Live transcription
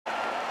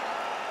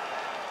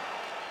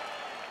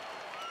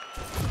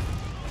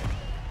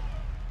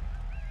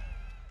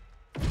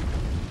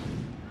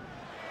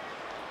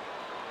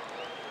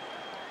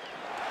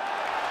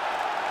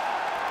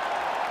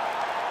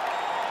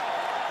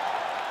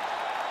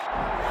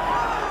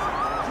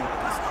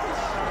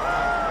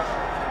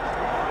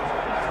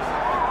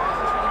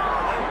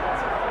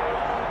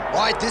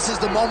right, this is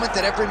the moment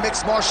that every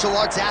mixed martial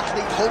arts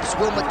athlete hopes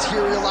will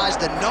materialize.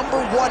 The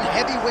 #1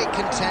 heavyweight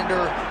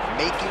contender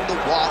making the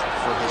walk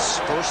for his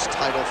first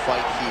title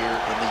fight here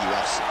in the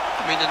UFC.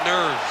 I mean, the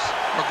nerves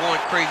are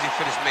going crazy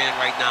for this man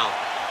right now.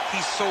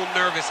 He's so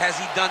nervous. Has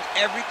he done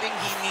everything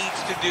he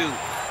needs to do?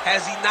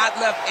 Has he not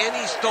left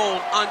any stone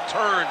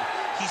unturned?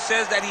 He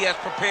says that he has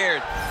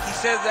prepared. He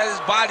says that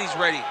his body's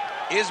ready.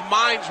 His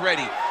mind's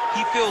ready.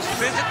 He feels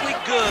physically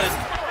good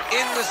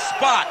in the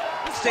spot.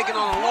 He's taking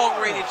on a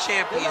long-reigning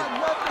champion.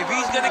 If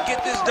he's going to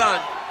get this done,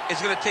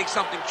 it's going to take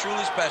something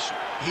truly special.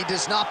 He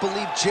does not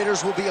believe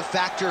jitters will be a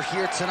factor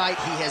here tonight.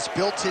 He has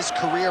built his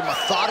career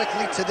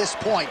methodically to this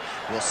point.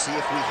 We'll see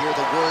if we hear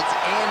the words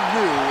 "and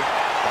new"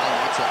 by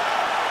Muay.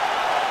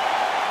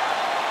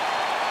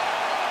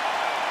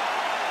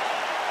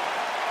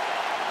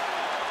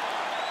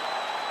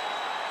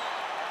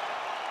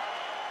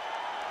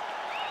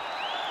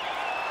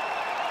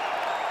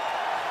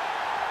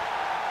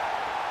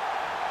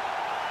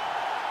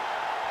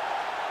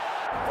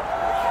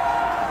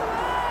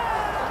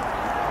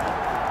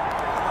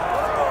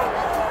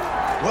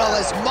 Well,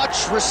 as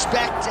much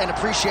respect and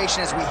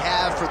appreciation as we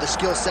have for the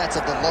skill sets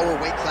of the lower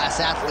weight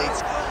class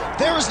athletes,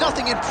 there is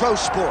nothing in pro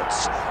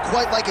sports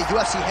quite like a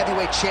UFC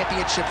heavyweight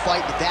championship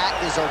fight. That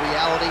is a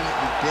reality.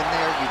 You've been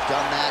there, you've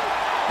done that.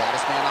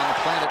 Baddest man on the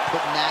planet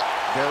putting that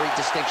very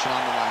distinction on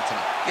the line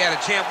tonight. Yeah,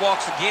 the champ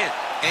walks again,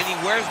 and he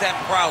wears that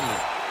proudly.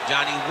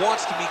 Johnny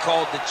wants to be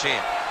called the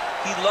champ.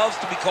 He loves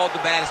to be called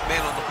the baddest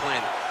man on the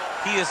planet.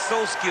 He is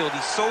so skilled,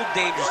 he's so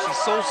dangerous,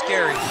 he's so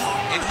scary,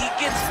 and he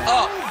gets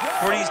up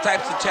for these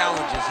types of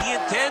challenges. He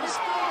intends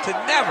to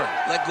never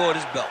let go of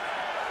his belt.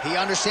 He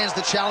understands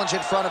the challenge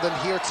in front of him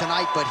here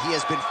tonight, but he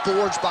has been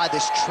forged by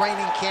this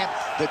training camp,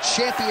 the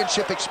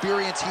championship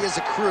experience he has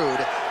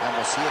accrued, and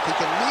we'll see if he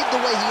can lead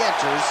the way he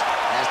enters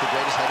as the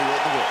greatest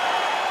heavyweight in the world.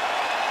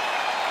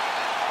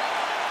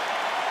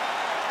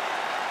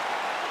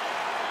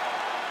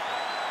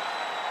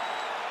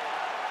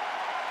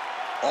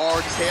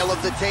 Our tale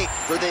of the tape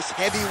for this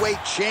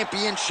heavyweight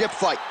championship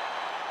fight.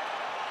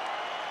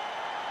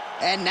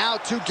 And now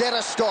to get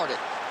us started,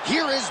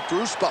 here is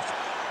Bruce Buffer.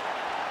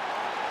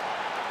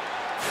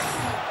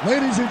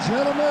 Ladies and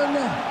gentlemen,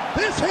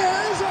 this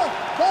is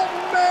the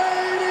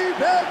main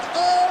event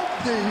of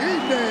the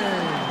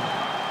evening.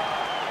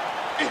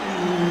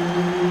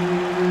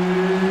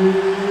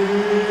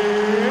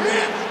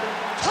 It's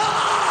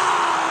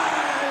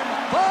time!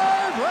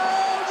 5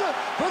 rounds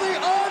for the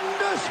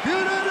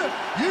undisputed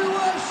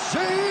UFC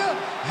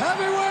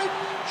Heavyweight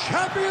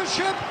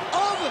Championship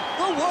of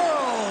the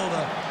world.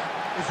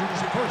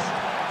 Introducing first,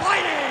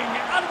 fighting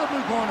out of the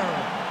blue corner,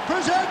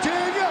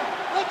 presenting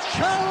the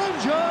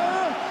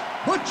challenger,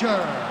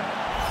 Butcher.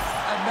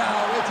 And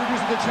now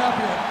introducing the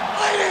champion,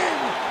 fighting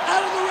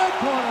out of the red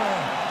corner.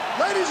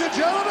 Ladies and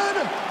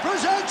gentlemen,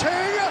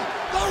 presenting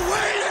the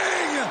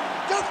reigning,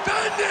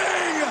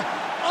 defending,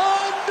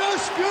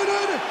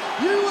 undisputed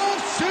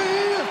UFC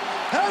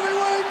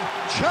Heavyweight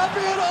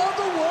Champion of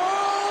the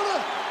world,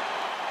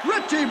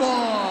 Ricky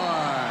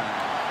Boy.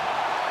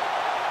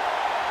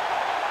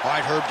 All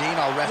right, Herb Dean,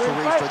 our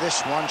referee for this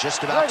one,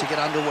 just about to get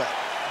underway.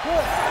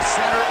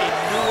 Center in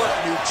Newark,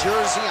 New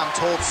Jersey. I'm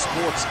told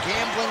sports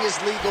gambling is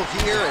legal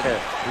here, and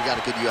we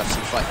got a good UFC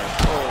fight.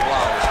 Oh,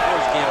 wow,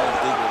 sports gambling is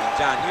legal. And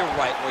John, you're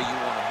right where you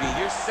want to be.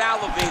 You're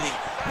salivating.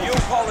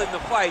 You're calling the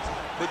fights,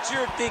 but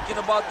you're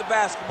thinking about the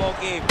basketball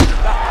game. Oh, he's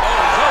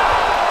hurt.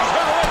 He's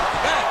hurt already.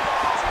 Back.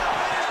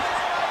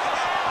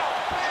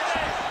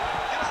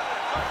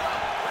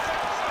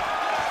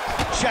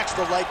 Checks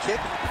the leg kick.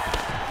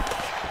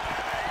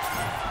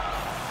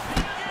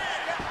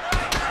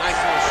 Nice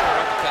little short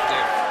uppercut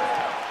there.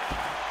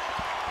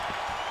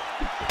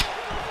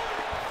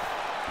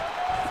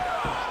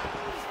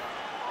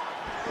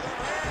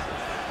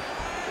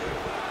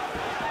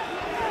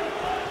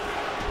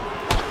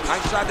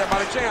 Nice shot there by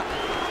the champ.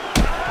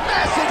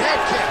 Massive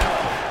head kick.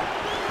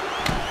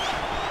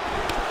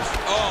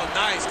 Oh,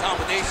 nice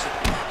combination.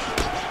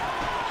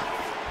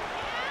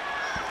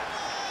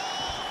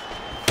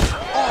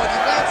 Oh, and he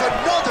lands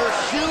another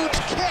huge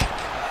kick.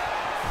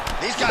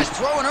 These guys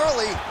throwing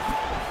early.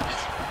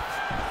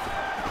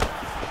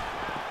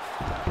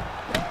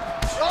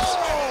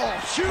 Oh,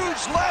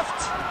 huge left.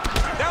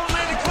 That one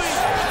landed clean.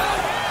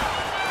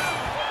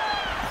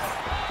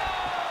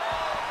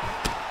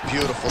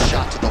 Beautiful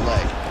shot to the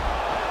leg.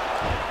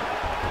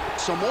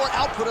 So more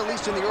output, at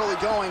least in the early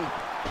going.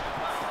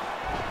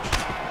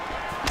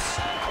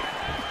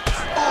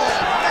 Oh,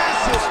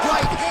 massive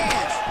right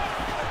hand.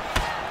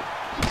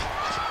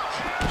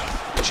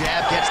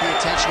 Jab gets the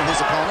attention of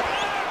his opponent.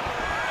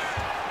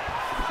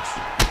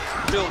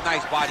 Real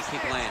nice body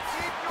kick lands.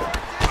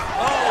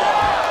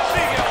 Oh,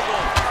 big elbow.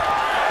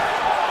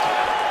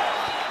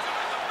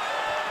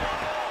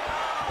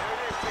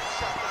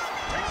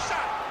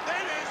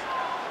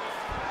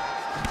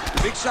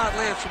 Big shot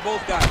lands for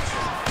both guys.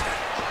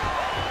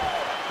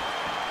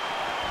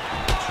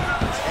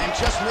 And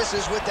just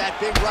misses with that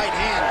big right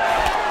hand.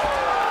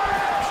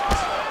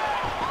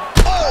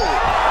 Oh!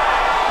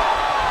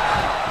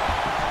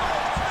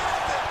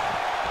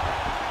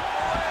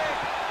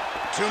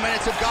 2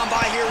 minutes have gone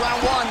by here, round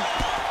one.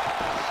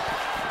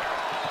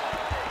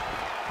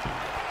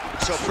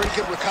 So pretty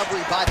good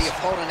recovery by the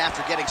opponent after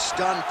getting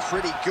stunned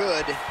pretty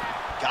good.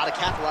 Got to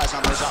capitalize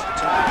on those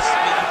opportunities. I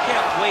mean, you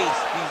can't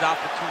waste these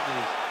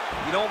opportunities.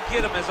 You don't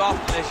get them as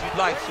often as you'd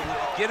like. So when you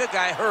get a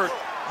guy hurt,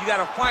 you got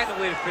to find a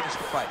way to finish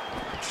the fight.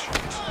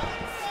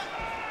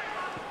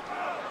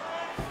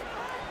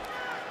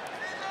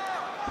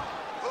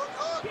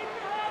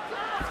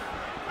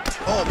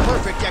 Oh,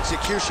 perfect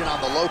execution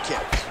on the low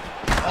kick.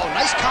 Oh,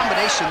 nice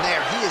combination there.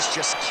 He is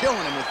just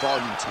killing him with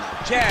volume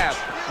tonight. Jab,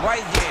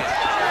 right hand,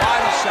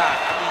 body shot,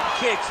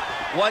 kicks.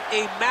 What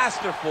a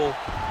masterful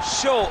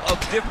show of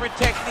different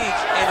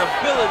techniques and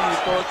ability to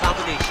throw a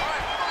combination.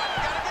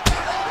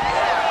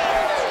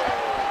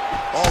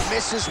 Oh,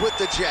 misses with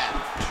the jab.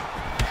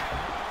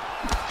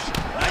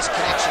 Nice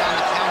connection on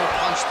the counter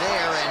punch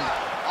there, and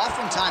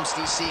oftentimes,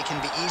 DC, it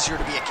can be easier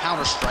to be a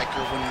counter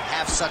striker when you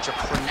have such a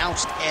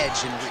pronounced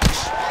edge and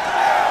reach.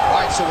 All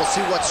right, so we'll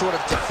see what sort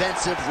of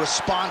defensive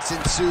response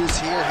ensues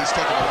here. He's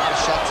taking a lot of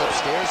shots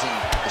upstairs, and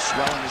the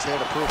swelling is there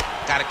to prove it.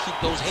 Got to keep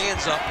those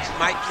hands up. You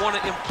might want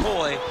to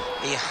employ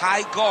a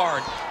high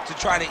guard to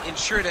try to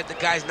ensure that the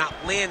guy's not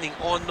landing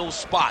on those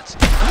spots.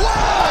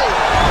 Whoa!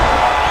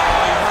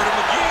 You hurt him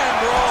again,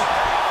 bro.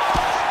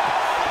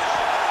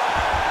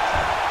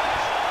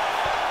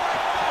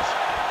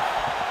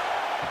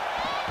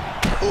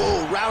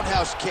 Oh,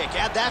 roundhouse kick.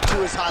 Add that to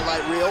his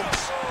highlight reel.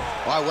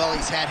 All right, well,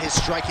 he's had his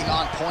striking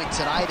on point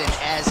tonight, and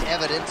as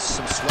evidence,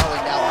 some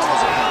swelling now on his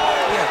opponent.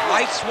 Yeah,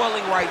 light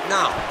swelling right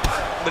now,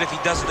 but if he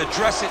doesn't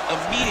address it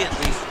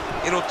immediately,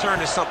 it'll turn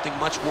to something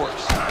much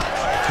worse.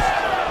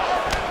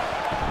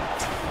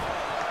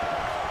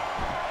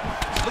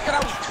 Look at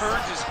how he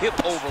turns his hip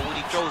over when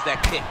he throws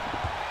that kick.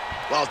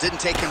 Well, it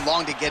didn't take him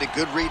long to get a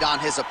good read on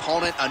his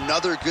opponent.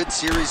 Another good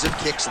series of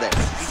kicks there.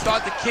 He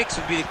thought the kicks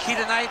would be the key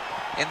tonight,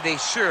 and they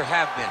sure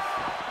have been.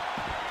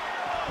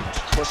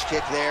 Push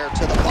kick there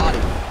to the body.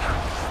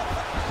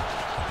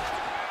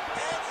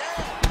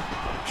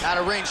 Out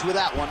of range with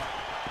that one.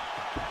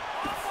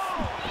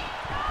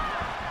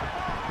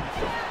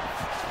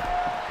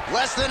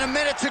 Less than a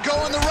minute to go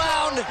in the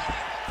round.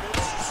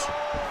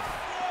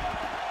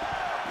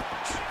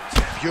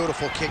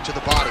 Beautiful kick to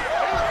the body.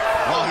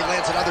 Well, he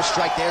lands another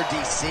strike there,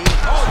 DC. Oh, look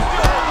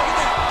at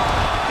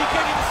that. He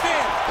can't even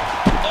stand.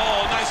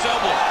 Oh, nice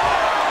elbow.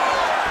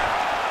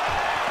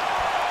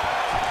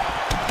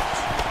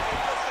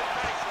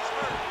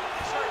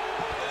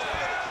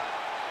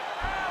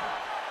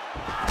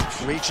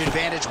 Reach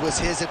advantage was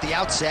his at the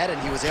outset,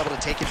 and he was able to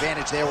take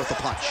advantage there with the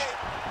punch.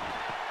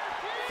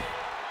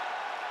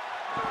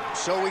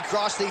 So we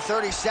crossed the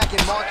 30-second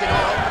mark in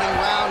our opening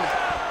round.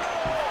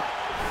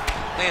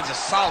 Lands a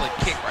solid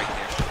kick right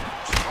there.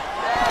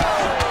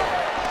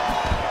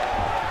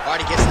 All right,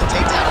 he gets the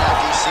takedown now,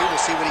 DC.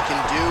 We'll see what he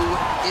can do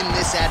in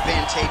this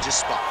advantageous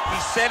spot. He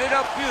set it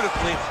up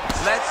beautifully.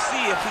 Let's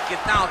see if he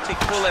can now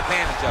take full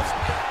advantage of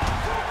it.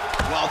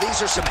 Well,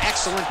 these are some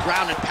excellent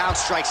ground and pound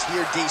strikes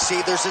here, DC.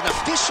 There's an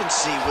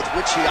efficiency with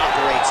which he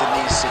operates in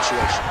these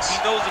situations.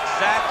 He knows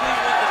exactly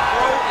when to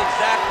throw,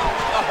 exactly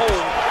when to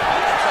hold,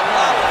 and it's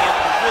allowing him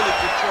to really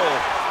control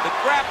the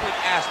grappling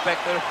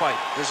aspect of the fight.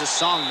 There's a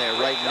song there,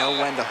 right? Know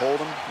when to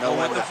hold him, know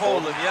when to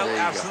fold him. Yep,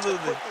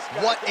 absolutely.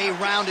 What a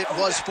round it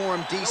was for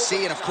him, DC,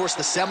 and of course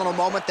the seminal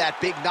moment,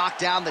 that big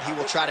knockdown that he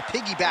will try to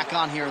piggyback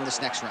on here in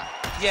this next round.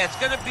 Yeah, it's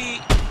going to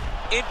be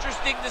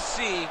interesting to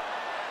see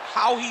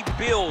how he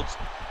builds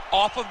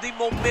off of the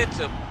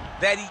momentum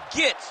that he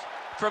gets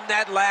from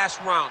that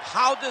last round.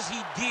 How does he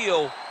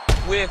deal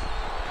with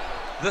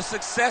the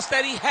success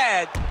that he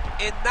had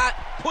and not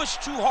push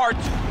too hard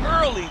too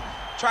early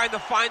trying to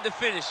find the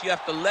finish? You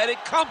have to let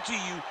it come to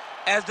you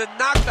as the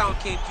knockdown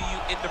came to you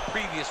in the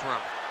previous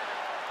round.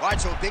 All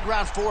right, so a big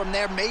round for him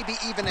there, maybe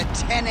even a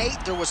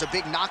 10-8. There was a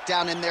big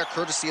knockdown in there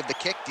courtesy of the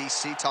kick.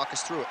 DC, talk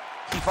us through it.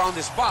 He found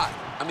his spot.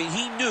 I mean,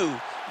 he knew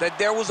that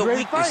there was a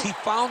weakness. He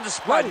found the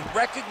spot. He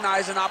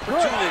recognized an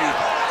opportunity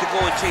to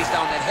go and chase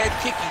down that head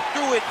kick. He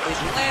threw it, it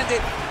landed,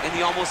 and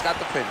he almost got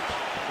the finish.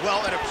 Well,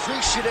 an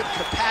appreciative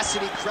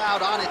capacity crowd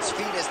on its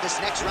feet as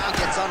this next round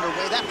gets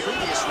underway. That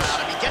previous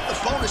round, I mean, get the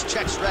bonus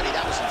checks ready.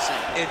 That was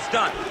insane. It's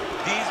done.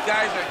 These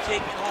guys are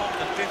taking home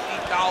the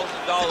 $50,000.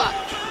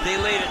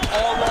 They laid it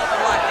all on the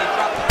line. They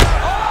dropped it.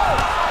 Oh!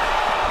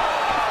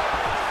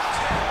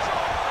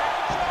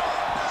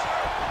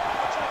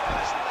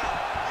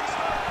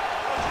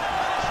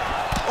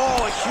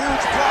 Oh, a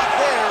huge block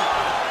there.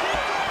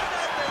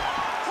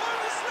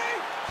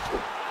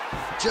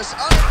 Just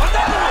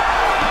another one.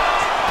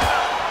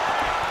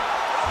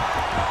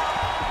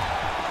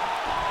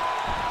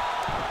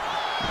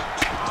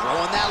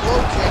 Throwing that low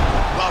kick.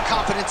 Well,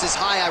 confidence is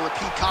high. I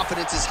repeat,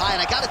 confidence is high.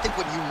 And I got to think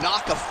when you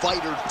knock a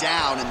fighter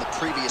down in the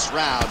previous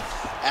round,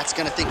 that's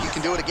going to think you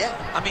can do it again.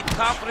 I mean,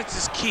 confidence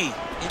is key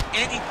in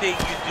anything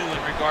you do in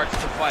regards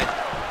to fighting.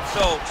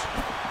 So,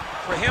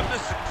 for him to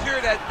secure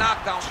that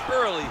knockdown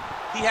early,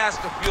 he has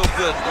to feel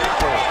good going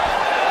forward.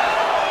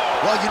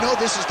 Well, you know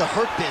this is the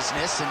hurt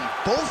business, and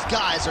both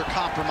guys are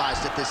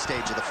compromised at this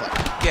stage of the fight.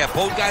 Yeah,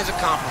 both guys are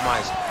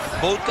compromised.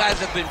 Both guys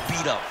have been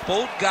beat up.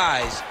 Both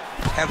guys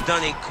have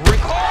done a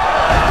great...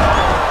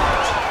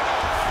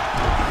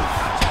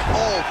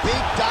 Oh,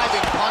 big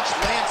diving punch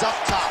lands up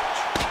top.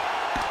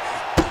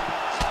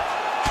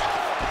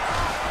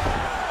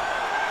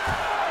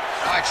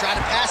 All right, trying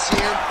to pass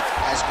here.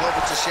 As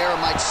Glover Teixeira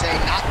might say,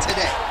 not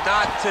today.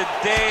 Not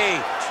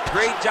today.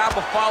 Great job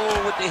of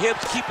following with the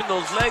hips, keeping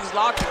those legs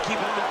locked and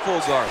keeping them in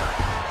full guard.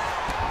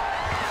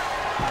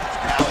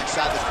 Now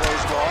inside the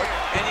closed guard.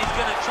 And he's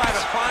going to try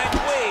to find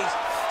ways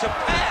to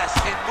pass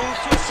and move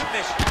to a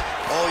submission.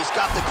 Oh, he's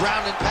got the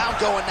ground and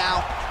pound going now.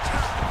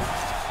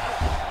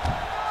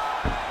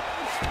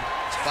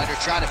 Fighter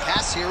trying to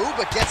pass here, ooh,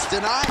 but gets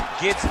denied.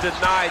 Gets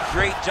denied.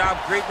 Great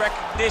job, great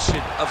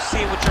recognition of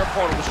seeing what your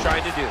opponent was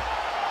trying to do.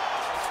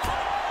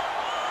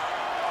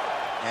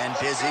 And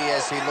busy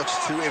as he looks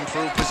to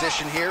improve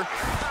position here.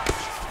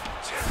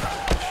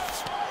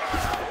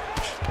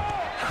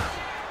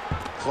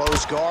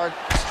 Close guard.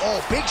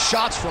 Oh, big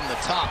shots from the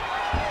top.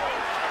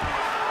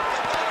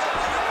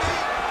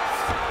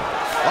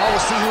 Oh,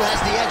 we'll see who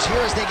has the edge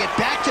here as they get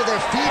back to their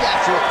feet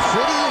after a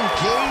pretty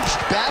engaged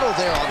battle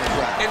there on the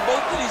ground. And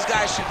both of these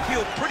guys should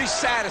feel pretty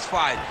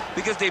satisfied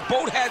because they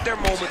both had their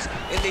moments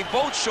and they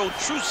both showed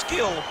true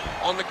skill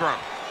on the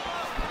ground.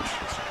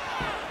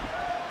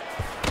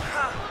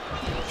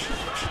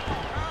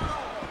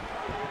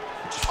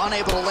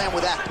 Unable to land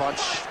with that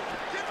punch.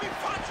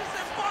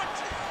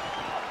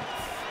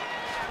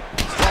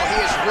 Well, he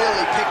has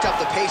really picked up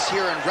the pace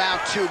here in round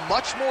two.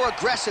 Much more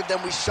aggressive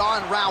than we saw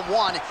in round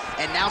one,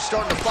 and now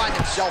starting to find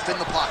himself in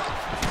the pocket.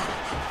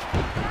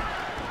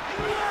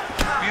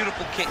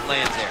 Beautiful kick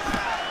lands there.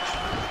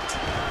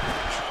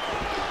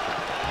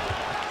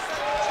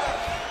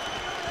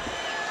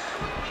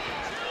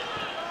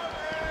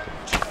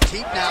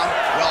 Deep now.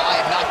 Well,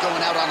 I am not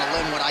going out on a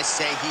limb when I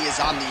say he is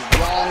on the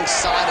wrong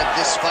side of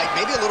this fight.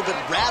 Maybe a little bit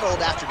rattled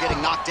after getting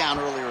knocked down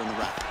earlier in the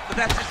round. But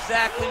that's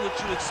exactly what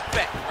you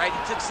expect, right? He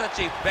took such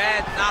a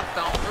bad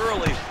knockdown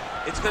early.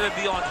 It's going to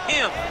be on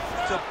him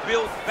to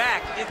build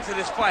back into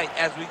this fight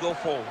as we go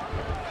forward.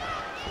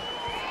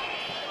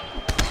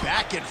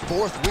 Back and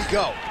forth we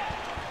go.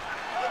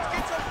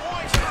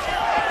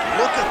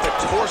 Look at the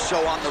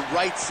torso on the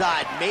right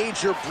side.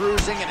 Major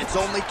bruising, and it's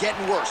only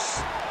getting worse.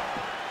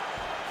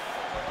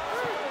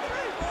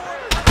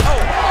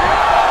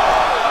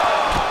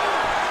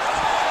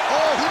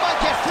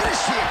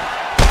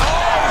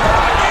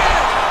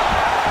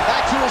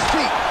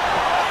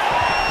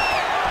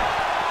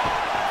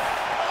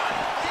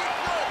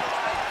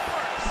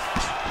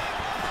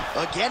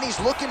 Again, he's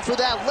looking for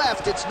that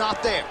left. It's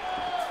not there.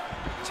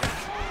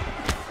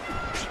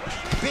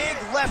 Big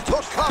left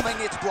hook coming.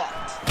 It's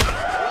blocked.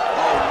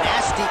 Oh,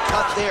 nasty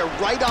cut there,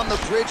 right on the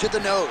bridge of the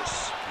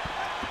nose.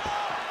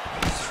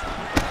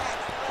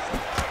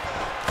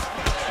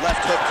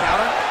 Left hook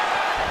counter.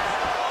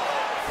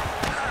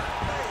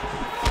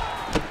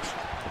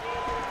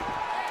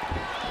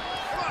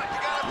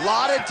 A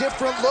lot of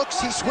different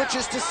looks. He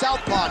switches to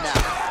southpaw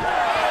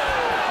now.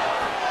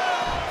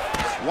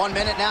 1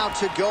 minute now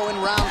to go in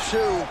round two.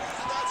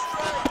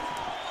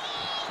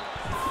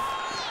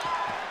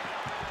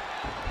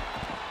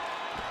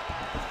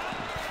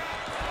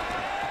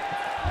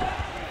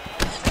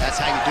 That's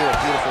how you do it.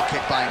 Beautiful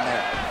kick by him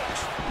there.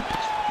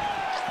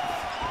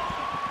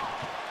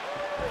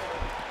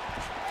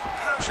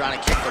 Trying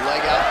to kick the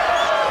leg out.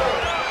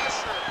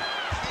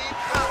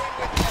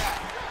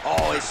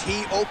 Oh, is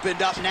he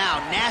opened up now?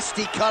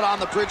 Nasty cut on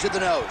the bridge of the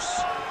nose.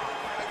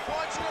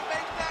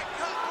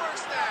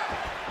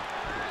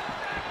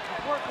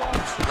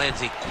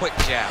 Lands a quick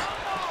jab.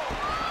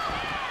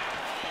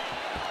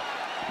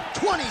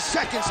 20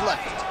 seconds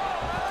left.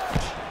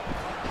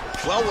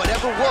 Well,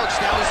 whatever works.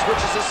 Now he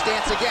switches his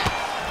stance again.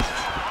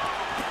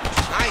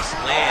 Nice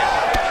land.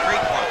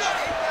 Great punch.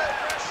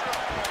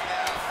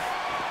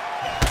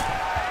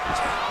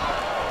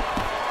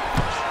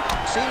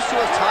 Seems to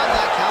have timed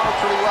that counter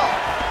pretty well.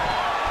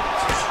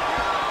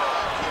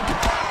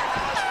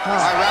 All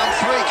right, round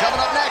three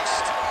coming up next.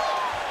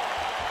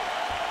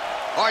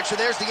 All right, so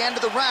there's the end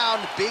of the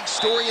round. Big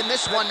story in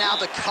this one now.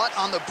 The cut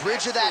on the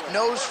bridge of that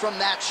nose from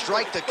that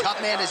strike. The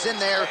cut man is in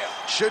there.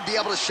 Should be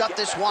able to shut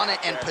this one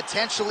and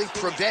potentially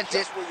prevent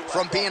it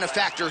from being a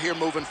factor here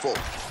moving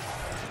forward.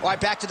 All right,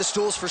 back to the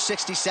stools for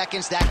 60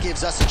 seconds. That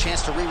gives us a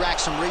chance to re-rack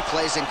some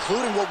replays,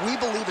 including what we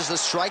believe is the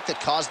strike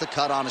that caused the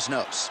cut on his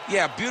nose.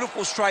 Yeah,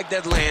 beautiful strike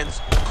that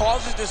lands,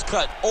 causes this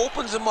cut,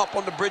 opens him up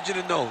on the bridge of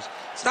the nose.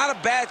 It's not a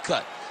bad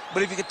cut,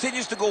 but if he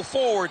continues to go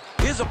forward,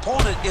 his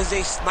opponent is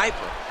a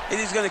sniper, and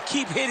he's going to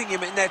keep hitting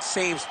him in that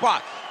same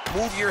spot.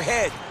 Move your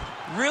head.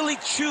 Really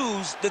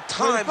choose the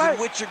times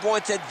in which you're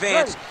going to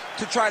advance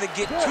to try to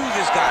get to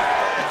this guy.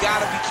 You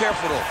got to be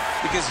careful, though,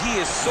 because he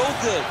is so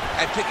good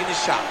at picking his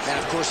shots. And,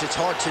 of course, it's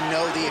hard to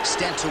know the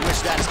extent to which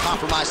that has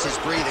compromised his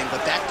breathing,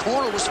 but that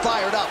corner was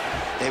fired up.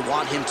 They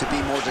want him to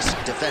be more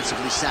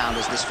defensively sound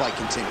as this fight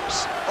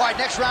continues. All right,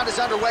 next round is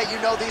underway.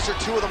 You know these are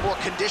two of the more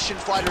conditioned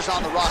fighters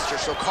on the roster,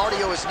 so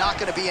cardio is not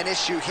going to be an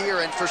issue here.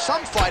 And for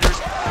some fighters,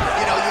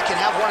 you know, you can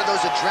have one of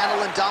those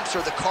adrenaline dumps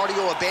or the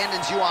cardio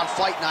abandons you on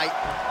fight night.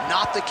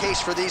 Not the case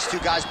for these two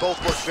guys.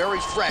 Both look very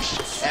fresh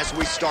as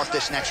we start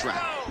this next round.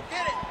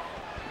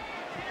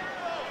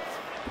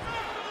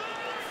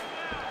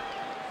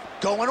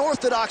 Going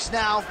orthodox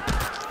now.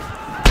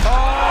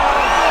 Oh!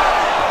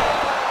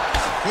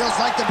 Feels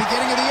like the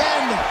beginning of the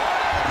end.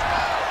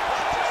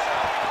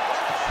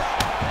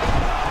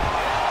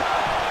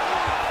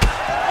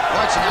 All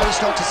right, so now we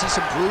start to see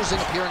some bruising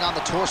appearing on the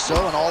torso,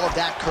 and all of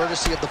that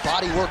courtesy of the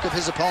body work of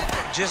his opponent.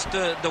 Just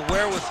the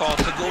wherewithal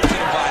to go to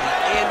the body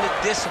and the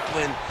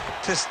discipline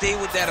to stay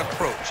with that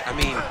approach. I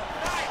mean,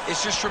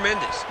 it's just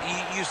tremendous.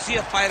 You see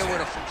a fighter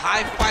with a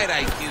high fight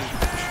IQ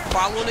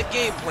following a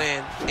game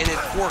plan, and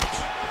it's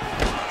working.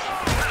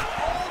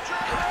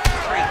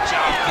 Great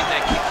job getting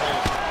that kick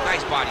home.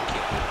 Nice body kick.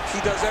 He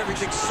does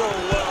everything so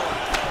well,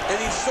 and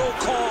he's so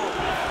calm.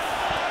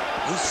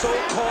 He's so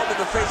calm in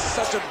the face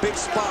of such a big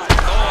spot.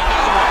 Oh,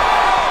 another one.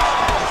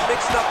 He's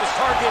mixing up his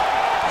target.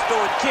 He's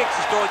throwing kicks.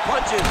 He's throwing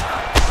punches.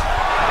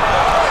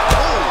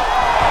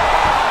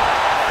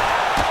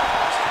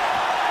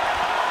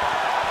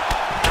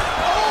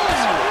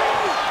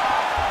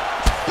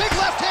 Big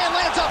left hand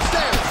lands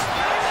upstairs.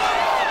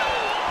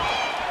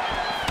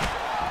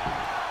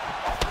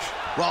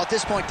 Well, at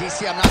this point,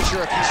 DC, I'm not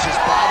sure if he's just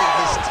biding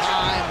his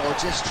time or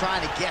just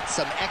trying to get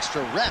some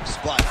extra reps,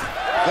 but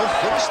go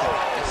finish them.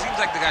 It seems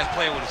like the guy's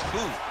playing with his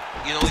food.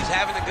 You know, he's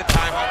having a good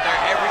time out there.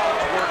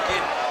 Everything's working.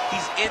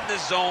 He's in the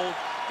zone.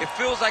 It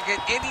feels like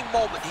at any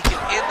moment he can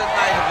end the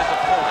night of his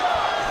opponent.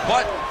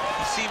 But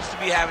he seems to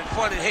be having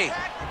fun. And hey,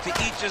 to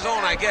each his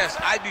own, I guess.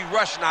 I'd be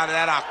rushing out of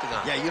that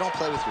octagon. Yeah, you don't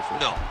play with your food.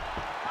 No.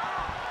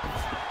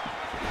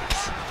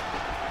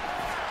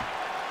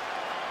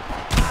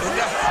 And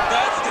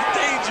that's the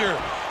danger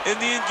in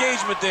the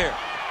engagement there.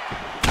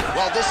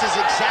 Well, this is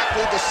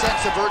exactly the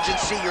sense of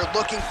urgency you're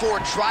looking for.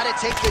 Try to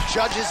take the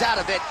judges out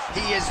of it.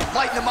 He is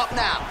lighting them up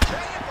now.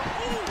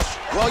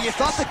 Well, you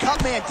thought the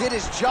cut man did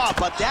his job,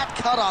 but that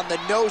cut on the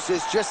nose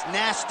is just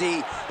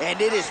nasty,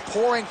 and it is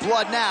pouring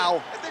blood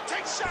now.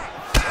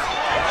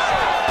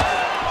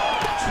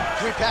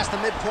 We passed the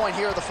midpoint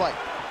here of the fight.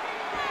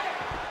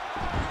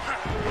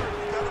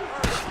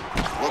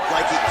 Looked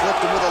like he clipped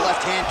him with a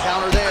left-hand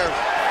counter there.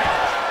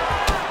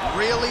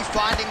 Really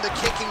finding the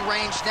kicking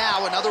range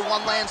now. Another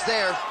one lands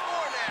there.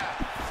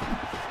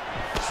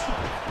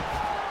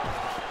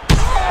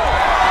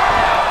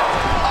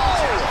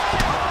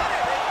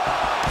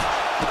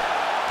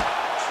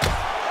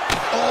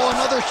 Oh,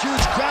 another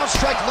huge ground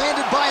strike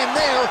landed by him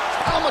there.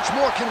 How much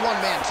more can one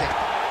man take?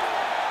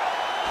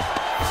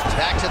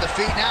 Back to the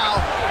feet now.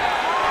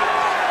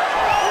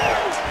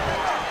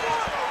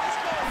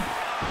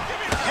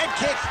 Head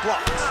kick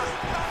blocked.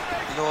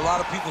 You know, a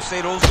lot of people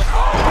say those are...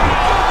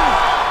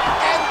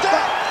 And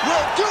that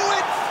will do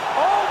it.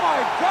 Oh, my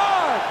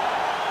God.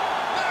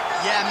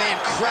 Yeah, man,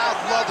 crowd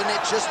loving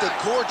it. Just a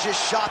gorgeous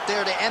shot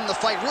there to end the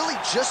fight. Really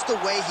just the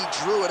way he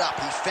drew it up.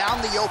 He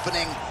found the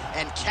opening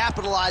and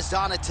capitalized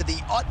on it to the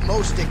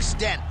utmost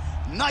extent.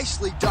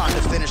 Nicely done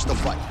to finish the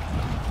fight.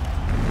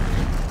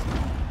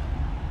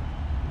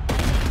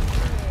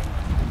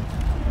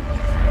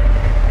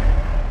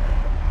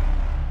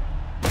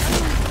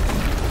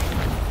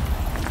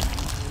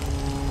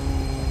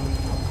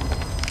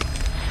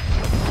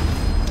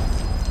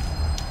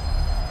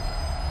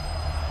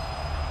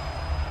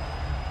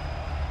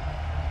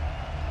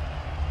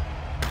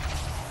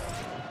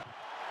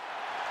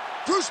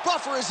 Bruce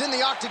Buffer is in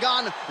the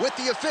octagon with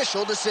the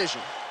official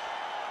decision.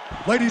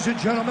 Ladies and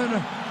gentlemen,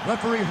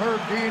 referee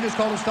Herb Dean has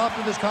called a stop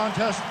to this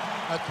contest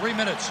at 3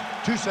 minutes,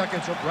 2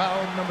 seconds of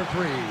round number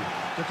 3.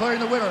 Declaring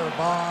the winner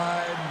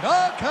by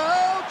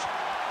knockout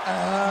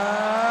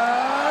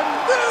and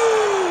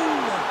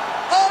new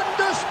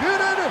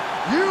undisputed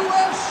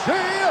UFC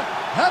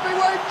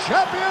heavyweight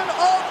champion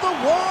of the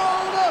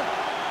world,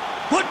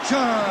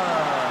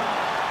 Butcher.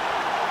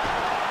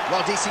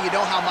 Well, DC, you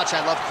know how much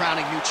I love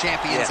crowning new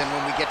champions, and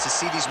when we get to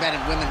see these men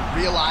and women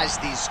realize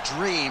these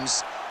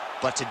dreams,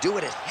 but to do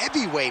it at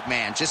heavyweight,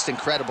 man, just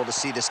incredible to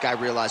see this guy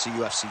realize a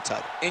UFC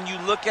title. And you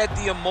look at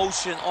the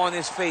emotion on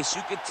his face,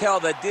 you could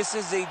tell that this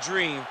is a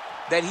dream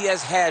that he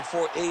has had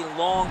for a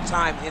long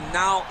time, and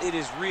now it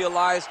is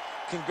realized.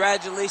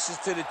 Congratulations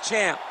to the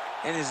champ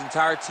and his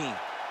entire team.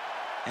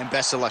 And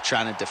best of luck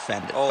trying to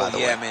defend it, by the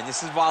way. Oh, yeah, man,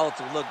 this is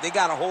volatile. Look, they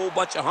got a whole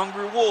bunch of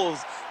hungry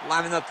wolves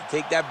lining up to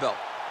take that belt.